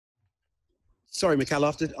Sorry, Mikel,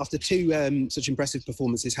 after two such impressive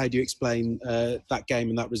performances, how do you explain that game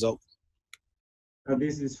and that result?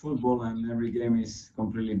 This is football and every game is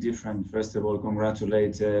completely different. First of all,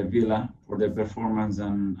 congratulate Villa for their performance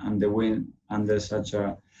and the win under such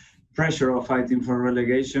a pressure of fighting for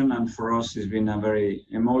relegation. And for us, it's been a very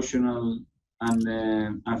emotional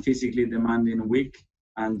and physically demanding week.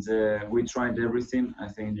 And we tried everything. I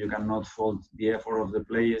think you cannot fault the effort of the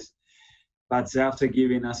players. But after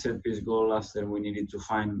giving a set-piece goal, after we needed to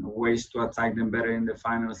find ways to attack them better in the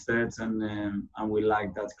final thirds, and we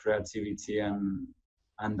like that creativity and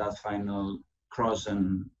that final cross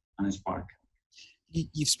and spark.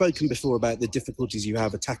 You've spoken before about the difficulties you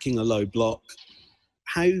have attacking a low block.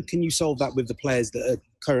 How can you solve that with the players that are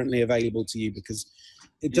currently available to you? Because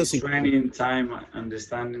it does seem training time,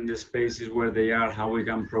 understanding the spaces where they are, how we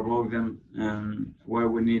can provoke them, where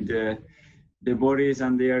we need the bodies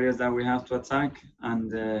and the areas that we have to attack,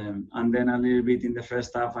 and then a little bit in the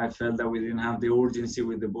first half, I felt that we didn't have the urgency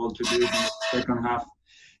with the ball to do it. In the second half,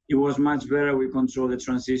 it was much better. We controlled the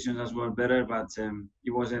transitions as well better, but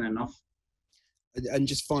it wasn't enough. And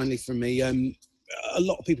just finally from me, a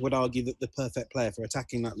lot of people would argue that the perfect player for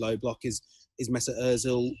attacking that low block is Mesut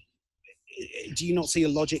Ozil. Do you not see a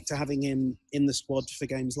logic to having him in the squad for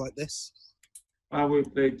games like this? Well, we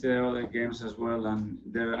played other games as well, and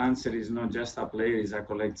the answer is not just a player, it's a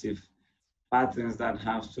collective patterns that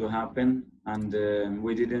have to happen. And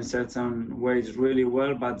we did in certain ways really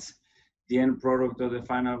well, but the end product of the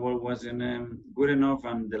final ball wasn't good enough,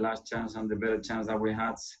 and the last chance and the better chance that we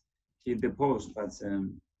had hit the post. But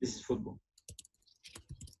this is football.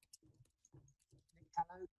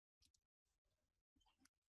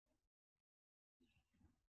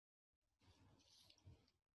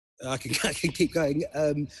 I can keep going.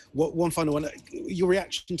 One final one. Your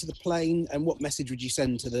reaction to the plane, and what message would you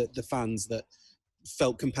send to the fans that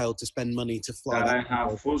felt compelled to spend money to fly? I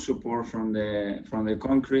have full support from the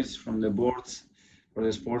countries, from the boards, for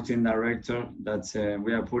the sporting director, that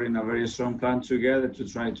we are putting a very strong plan together to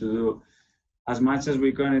try to do as much as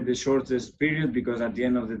we can in the shortest period, because at the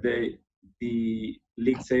end of the day, the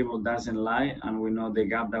league table doesn't lie, and we know the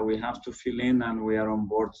gap that we have to fill in, and we are on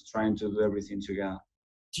board trying to do everything together.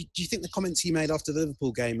 Do you think the comments you made after the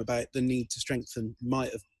Liverpool game about the need to strengthen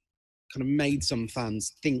might have kind of made some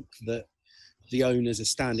fans think that the owners are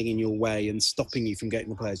standing in your way and stopping you from getting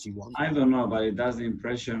the players you want? I don't know, but it does the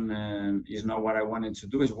impression is not what I wanted to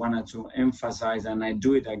do. I wanted to emphasize, and I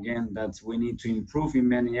do it again, that we need to improve in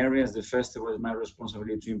many areas. The first was my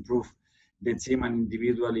responsibility to improve the team and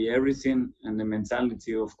individually everything, and the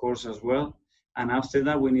mentality, of course, as well. And after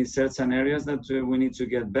that, we need certain areas that we need to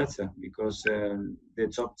get better, because the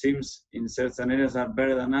top teams in certain areas are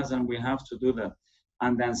better than us, and we have to do that.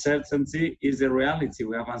 And the uncertainty is the reality.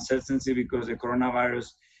 We have uncertainty because the coronavirus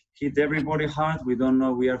hit everybody hard. We don't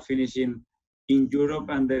know. We are finishing in Europe,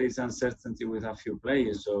 and there is uncertainty with a few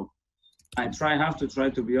players. So I have to try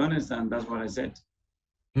to be honest, and that's what I said.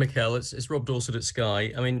 Mikel, it's Rob Dawson at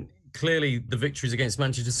Sky. I mean, clearly the victories against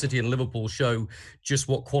Manchester City and Liverpool show just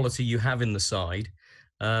what quality you have in the side.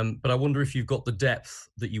 But I wonder if you've got the depth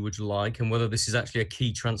that you would like, and whether this is actually a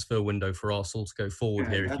key transfer window for Arsenal to go forward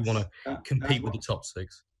here if you want to compete with the top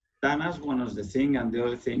six. That's one of the things, and the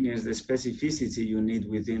other thing is the specificity you need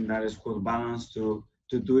within that squad balance to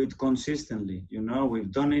do it consistently. You know,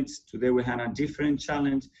 we've done it. Today we had a different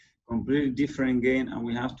challenge, completely different game, and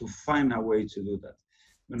we have to find a way to do that.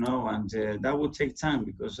 You know, and that will take time,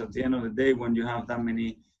 because at the end of the day, when you have that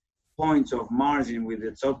many points of margin with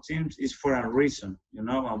the top teams, is for a reason, you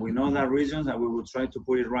know, and we know that reasons, and we will try to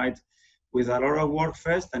put it right with a lot of work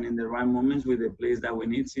first, and in the right moments with the players that we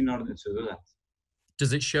need in order to do that.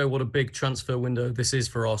 Does it show what a big transfer window this is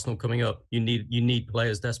for Arsenal coming up? You need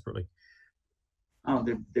players desperately. Oh,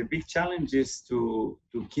 the big challenge is to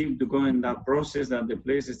keep going that process, that the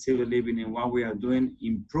players are still believing in what we are doing,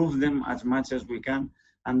 improve them as much as we can,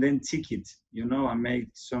 and then tick it, you know, and make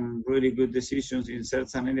some really good decisions in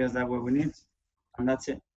certain areas that we need, and that's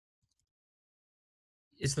it.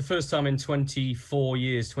 It's the first time in 24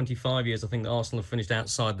 years, 25 years, I think, that Arsenal have finished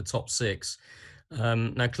outside the top six.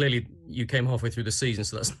 Now, clearly, you came halfway through the season,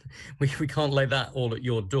 so that's we can't lay that all at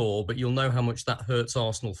your door, but you'll know how much that hurts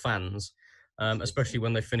Arsenal fans, especially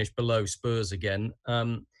when they finish below Spurs again.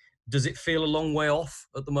 Does it feel a long way off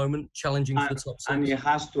at the moment, challenging for the top six? And it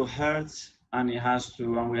has to hurt, and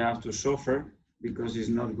we have to suffer, because it's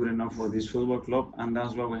not good enough for this football club, and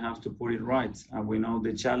that's why we have to put it right. And we know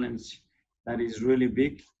the challenge that is really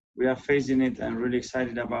big. We are facing it and really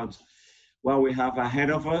excited about what we have ahead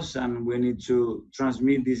of us, and we need to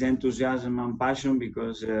transmit this enthusiasm and passion,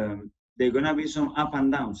 because there are going to be some up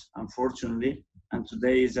and downs, unfortunately, and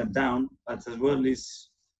today is a down, but as well it's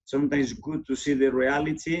sometimes good to see the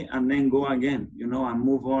reality and then go again, you know, and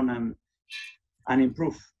move on and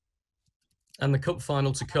improve. And the cup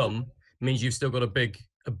final to come means you've still got a big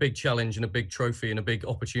challenge and a big trophy and a big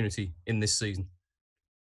opportunity in this season.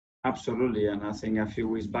 Absolutely, and I think a few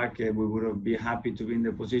weeks back we would have been happy to be in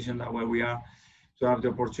the position that where we are, to have the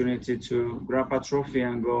opportunity to grab a trophy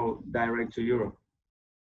and go direct to Europe.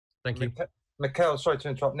 Thank you. Mikel, sorry to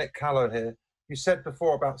interrupt, Nick Callow here. You said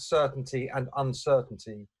before about certainty and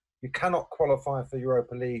uncertainty. You cannot qualify for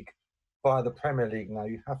Europa League via the Premier League now.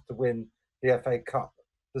 You have to win the FA Cup.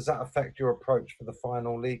 Does that affect your approach for the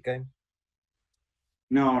final league game?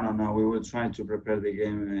 No. We will try to prepare the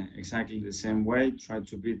game exactly the same way. Try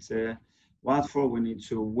to beat Watford. We need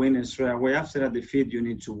to win straight away. After a defeat, you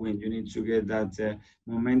need to win. You need to get that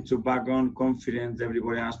momentum back on, confidence.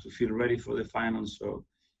 Everybody has to feel ready for the final, so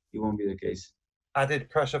it won't be the case. Added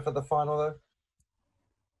pressure for the final, though?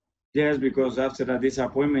 Yes, because after that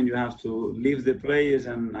disappointment, you have to leave the players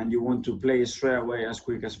and you want to play straight away as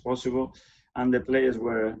quick as possible. And the players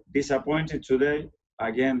were disappointed today.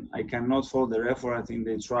 Again, I cannot fault their effort. I think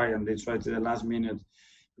they tried to the last minute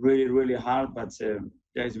really, really hard. But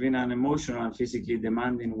it's been an emotional and physically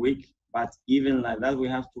demanding week. But even like that, we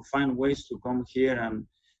have to find ways to come here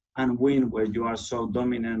and win where you are so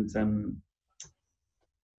dominant, and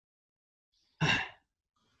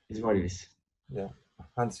it's what it is. Yeah,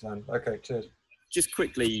 I understand. Okay, cheers. Just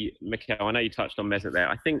quickly, Mikel, I know you touched on Mesut there.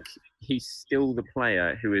 I think he's still the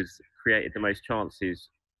player who has created the most chances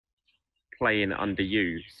playing under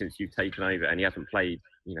you since you've taken over, and he hasn't played,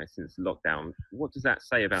 since lockdown. What does that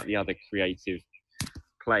say about the other creative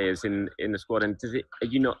players in the squad? And are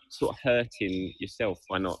you not sort of hurting yourself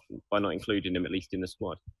by not including him at least in the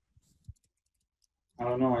squad? I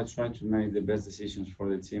don't know. I try to make the best decisions for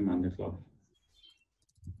the team and the club.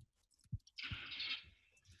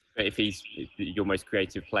 But if he's your most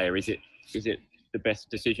creative player, is it the best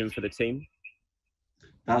decision for the team?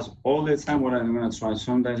 That's all the time what I'm going to try.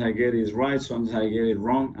 Sometimes I get it right, sometimes I get it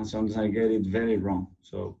wrong, and sometimes I get it very wrong.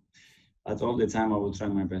 So that's all the time I will try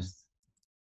my best.